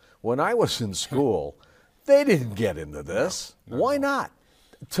school. When I was in school, they didn't get into this. Why not?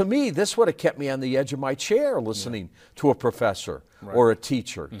 To me, this would have kept me on the edge of my chair listening to a professor or a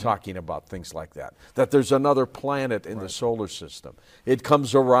teacher talking about things like that. That there's another planet in the solar system. It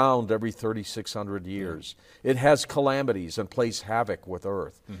comes around every 3,600 years. It has calamities and plays havoc with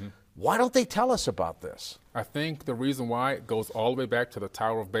Earth. Why don't they tell us about this? I think the reason why it goes all the way back to the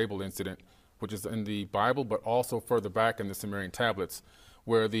Tower of Babel incident, which is in the Bible, but also further back in the Sumerian tablets,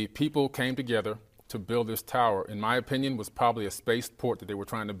 where the people came together to build this tower. In my opinion, was probably a spaceport that they were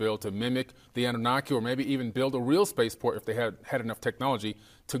trying to build to mimic the Anunnaki, or maybe even build a real spaceport if they had enough technology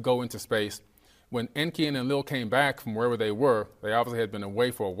to go into space. When Enki and Enlil came back from wherever they were, they obviously had been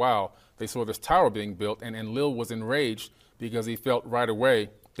away for a while, they saw this tower being built, and Enlil was enraged because he felt right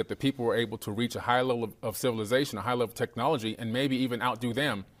away that the people were able to reach a high level of civilization, a high level of technology, and maybe even outdo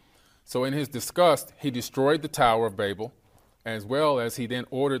them. So in his disgust, he destroyed the Tower of Babel, as well as he then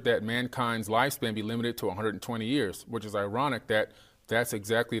ordered that mankind's lifespan be limited to 120 years, which is ironic that that's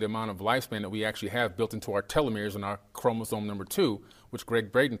exactly the amount of lifespan that we actually have built into our telomeres in our chromosome number 2, which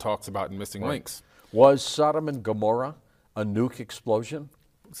Greg Braden talks about in Missing Links. Was Sodom and Gomorrah a nuke explosion?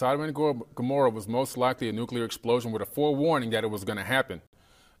 Sodom and Gomorrah was most likely a nuclear explosion with a forewarning that it was going to happen.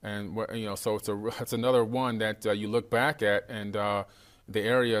 And so it's another one that you look back at, and the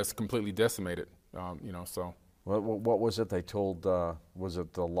area is completely decimated. So. What was it they told? Was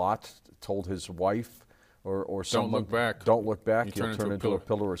it the Lot told his wife, or someone? Don't look back. Don't look back. You'll turn into a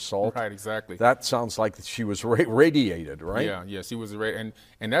pillar of salt. Right, exactly. That sounds like she was radiated, right? Yeah, she was and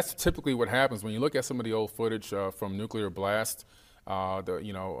that's typically what happens when you look at some of the old footage from nuclear blast.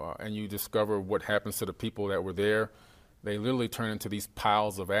 And you discover what happens to the people that were there. They literally turn into these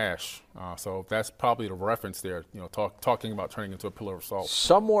piles of ash. So that's probably the reference there, talking about turning into a pillar of salt.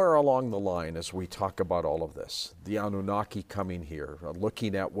 Somewhere along the line, as we talk about all of this, the Anunnaki coming here,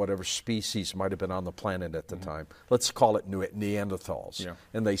 looking at whatever species might have been on the planet at the time, let's call it Neanderthals. Yeah.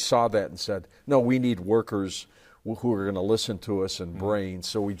 And they saw that and said, no, we need workers who are going to listen to us and brains,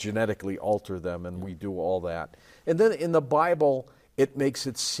 so we genetically alter them and we do all that. And then in the Bible, it makes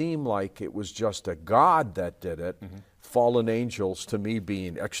it seem like it was just a God that did it. Fallen angels, to me,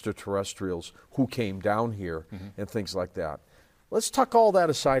 being extraterrestrials who came down here and things like that. Let's tuck all that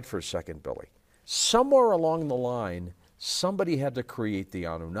aside for a second, Billy. Somewhere along the line, somebody had to create the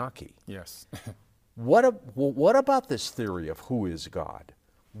Anunnaki. Yes. What about this theory of who is God?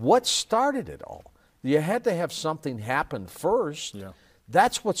 What started it all? You had to have something happen first. Yeah.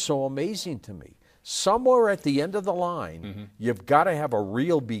 That's what's so amazing to me. Somewhere at the end of the line, you've got to have a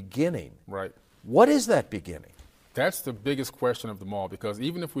real beginning. Right. What is that beginning? That's the biggest question of them all, because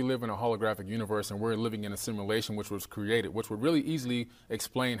even if we live in a holographic universe and we're living in a simulation which was created, which would really easily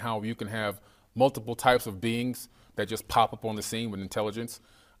explain how you can have multiple types of beings that just pop up on the scene with intelligence,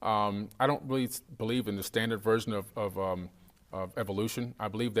 I don't really believe in the standard version of evolution. I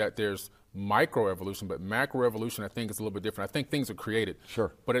believe that there's microevolution, but macroevolution I think is a little bit different. I think things are created.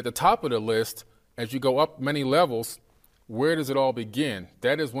 Sure. But at the top of the list, as you go up many levels, where does it all begin?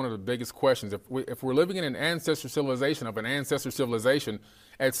 That is one of the biggest questions. If we're living in an ancestor civilization of an ancestor civilization,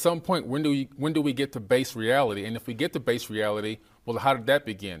 at some point, when do we get to base reality? And if we get to base reality, well, how did that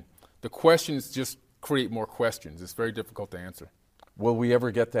begin? The questions just create more questions. It's very difficult to answer. Will we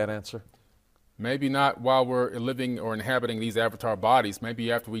ever get that answer? Maybe not while we're living or inhabiting these avatar bodies.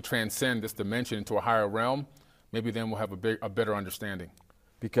 Maybe after we transcend this dimension into a higher realm, maybe then we'll have a better understanding.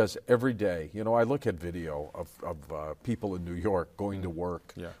 Because every day, I look at video of people in New York going to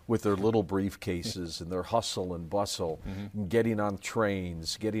work with their little briefcases and their hustle and bustle, and getting on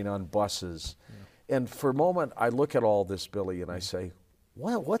trains, getting on buses. And for a moment, I look at all this, Billy, and I say,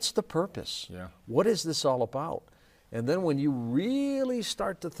 well, what's the purpose? What is this all about? And then when you really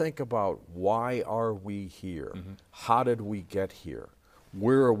start to think about why are we here? How did we get here?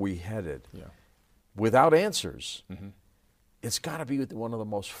 Where are we headed? Without answers, it's got to be one of the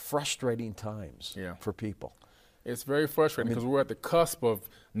most frustrating times for people. It's very frustrating because we're at the cusp of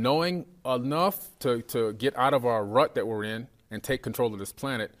knowing enough to get out of our rut that we're in and take control of this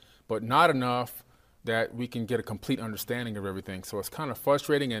planet, but not enough that we can get a complete understanding of everything. So it's kind of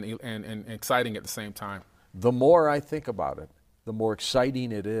frustrating and exciting at the same time. The more I think about it, the more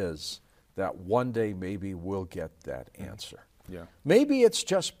exciting it is that one day maybe we'll get that answer. Maybe it's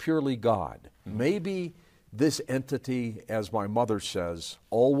just purely God. Maybe this entity, as my mother says,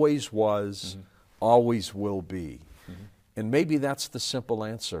 always was, always will be. And maybe that's the simple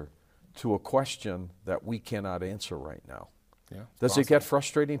answer to a question that we cannot answer right now. Does it get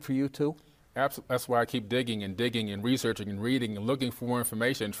frustrating for you too? Absolutely. That's why I keep digging and researching and reading and looking for more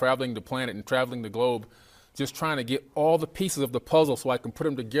information and traveling the planet and traveling the globe just trying to get all the pieces of the puzzle so I can put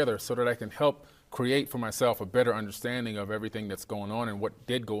them together so that I can help create for myself a better understanding of everything that's going on and what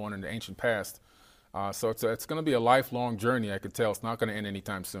did go on in the ancient past. So it's going to be a lifelong journey, I could tell. It's not going to end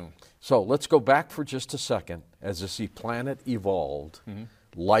anytime soon. So let's go back for just a second. As the planet evolved,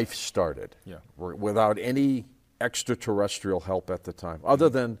 life started without any extraterrestrial help at the time, other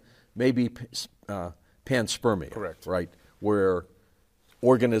than maybe panspermia. Correct. Right, where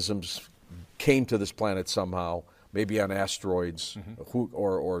organisms came to this planet somehow, maybe on asteroids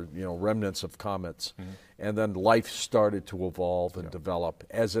or remnants of comets, and then life started to evolve and develop,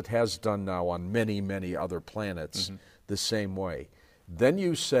 as it has done now on many, many other planets the same way. Then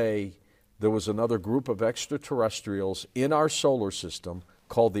you say there was another group of extraterrestrials in our solar system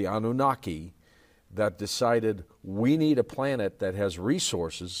called the Anunnaki that decided we need a planet that has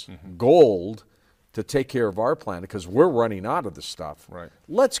resources, gold, to take care of our planet because we're running out of the stuff. Right.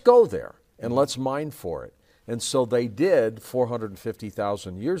 Let's go there and let's mine for it. And so they did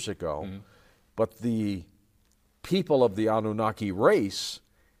 450,000 years ago, but the people of the Anunnaki race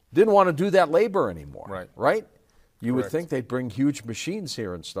didn't want to do that labor anymore. Right? You would think they'd bring huge machines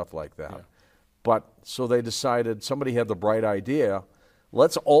here and stuff like that. Yeah. But so they decided, somebody had the bright idea,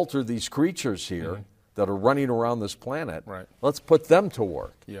 let's alter these creatures here that are running around this planet. Right. Let's put them to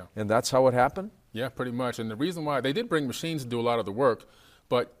work. Yeah. And that's how it happened? Yeah, pretty much. And the reason why, they did bring machines to do a lot of the work,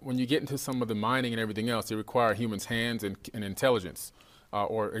 but when you get into some of the mining and everything else, they require humans' hands and intelligence,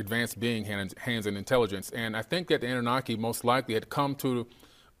 or advanced being hands and intelligence. And I think that the Anunnaki most likely had come to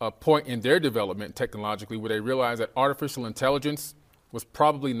a point in their development technologically where they realized that artificial intelligence was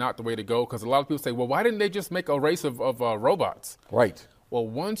probably not the way to go, because a lot of people say, well, why didn't they just make a race of robots? Right. Well,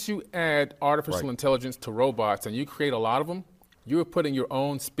 once you add artificial intelligence to robots and you create a lot of them, you're putting your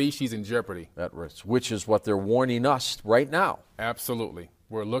own species in jeopardy. At risk, which is what they're warning us right now. Absolutely.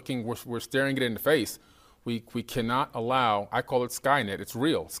 We're staring it in the face. We cannot allow, I call it Skynet. It's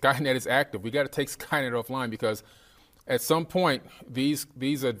real. Skynet is active. We got to take Skynet offline, because at some point these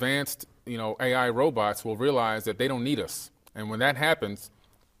advanced AI robots will realize that they don't need us. And when that happens,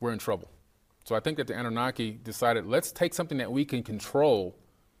 we're in trouble. So I think that the Anunnaki decided, let's take something that we can control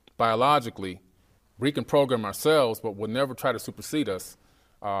biologically, we can program ourselves, but we'll never try to supersede us,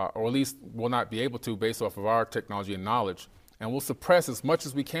 or at least we'll not be able to based off of our technology and knowledge. And we'll suppress as much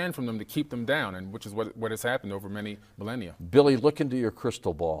as we can from them to keep them down, and which is what has happened over many millennia. Billy, look into your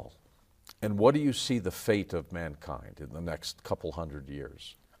crystal ball, and what do you see the fate of mankind in the next couple hundred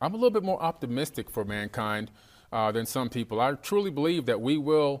years? I'm a little bit more optimistic for mankind than some people. I truly believe that we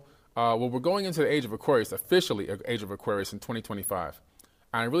will, we're going into the age of Aquarius, officially age of Aquarius in 2025.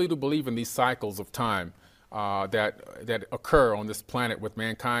 And I really do believe in these cycles of time that occur on this planet with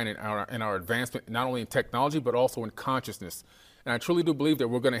mankind and our advancement, not only in technology, but also in consciousness. And I truly do believe that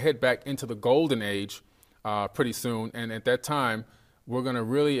we're going to head back into the golden age pretty soon. And at that time, we're going to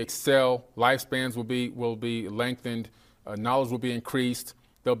really excel. Lifespans will be lengthened. Knowledge will be increased.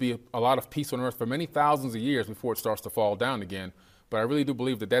 There'll be a lot of peace on earth for many thousands of years before it starts to fall down again. But I really do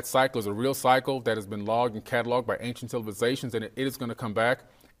believe that cycle is a real cycle that has been logged and cataloged by ancient civilizations, and it is going to come back.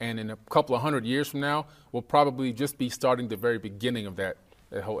 And in a couple of hundred years from now, we'll probably just be starting the very beginning of that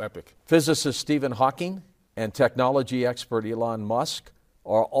whole epic. Physicist Stephen Hawking and technology expert Elon Musk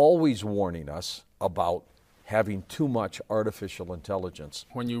are always warning us about having too much artificial intelligence.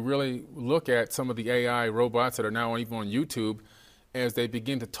 When you really look at some of the AI robots that are now even on YouTube, as they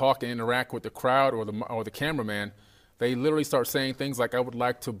begin to talk and interact with the crowd or the cameraman, they literally start saying things like, I would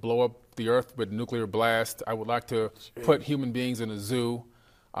like to blow up the earth with a nuclear blast. I would like to put human beings in a zoo.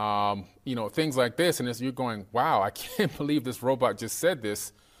 Things like this. And you're going, wow, I can't believe this robot just said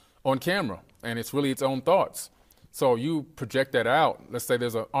this on camera. And it's really its own thoughts. So you project that out. Let's say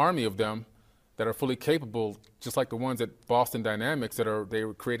there's an army of them that are fully capable, just like the ones at Boston Dynamics they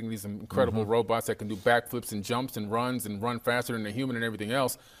were creating these incredible robots that can do backflips and jumps and runs and run faster than a human and everything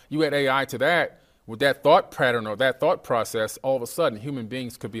else. You add AI to that, with that thought pattern or that thought process, all of a sudden human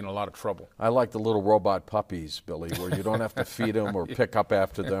beings could be in a lot of trouble. I like the little robot puppies, Billy, where you don't have to feed them or pick up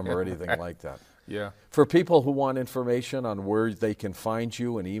after them or anything like that. Yeah. For people who want information on where they can find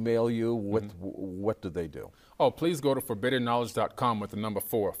you and email you, what do they do? Oh, please go to forbiddenknowledge.com with the number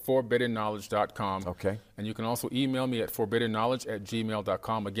 4, forbiddenknowledge.com. Okay. And you can also email me at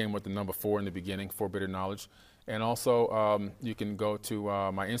forbiddenknowledge@gmail.com, again with the number 4 in the beginning, Forbidden Knowledge. And also you can go to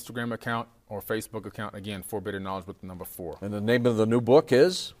my Instagram account or Facebook account, again, Forbidden Knowledge with the number 4. And the name of the new book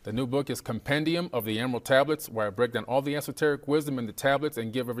is? The new book is Compendium of the Emerald Tablets, where I break down all the esoteric wisdom in the tablets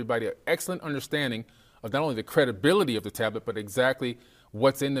and give everybody an excellent understanding of not only the credibility of the tablet, but exactly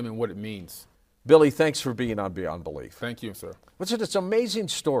what's in them and what it means. Billy, thanks for being on Beyond Belief. Thank you, sir. It's an amazing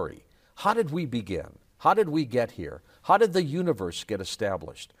story. How did we begin? How did we get here? How did the universe get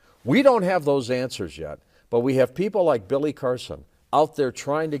established? We don't have those answers yet, but we have people like Billy Carson out there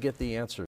trying to get the answers.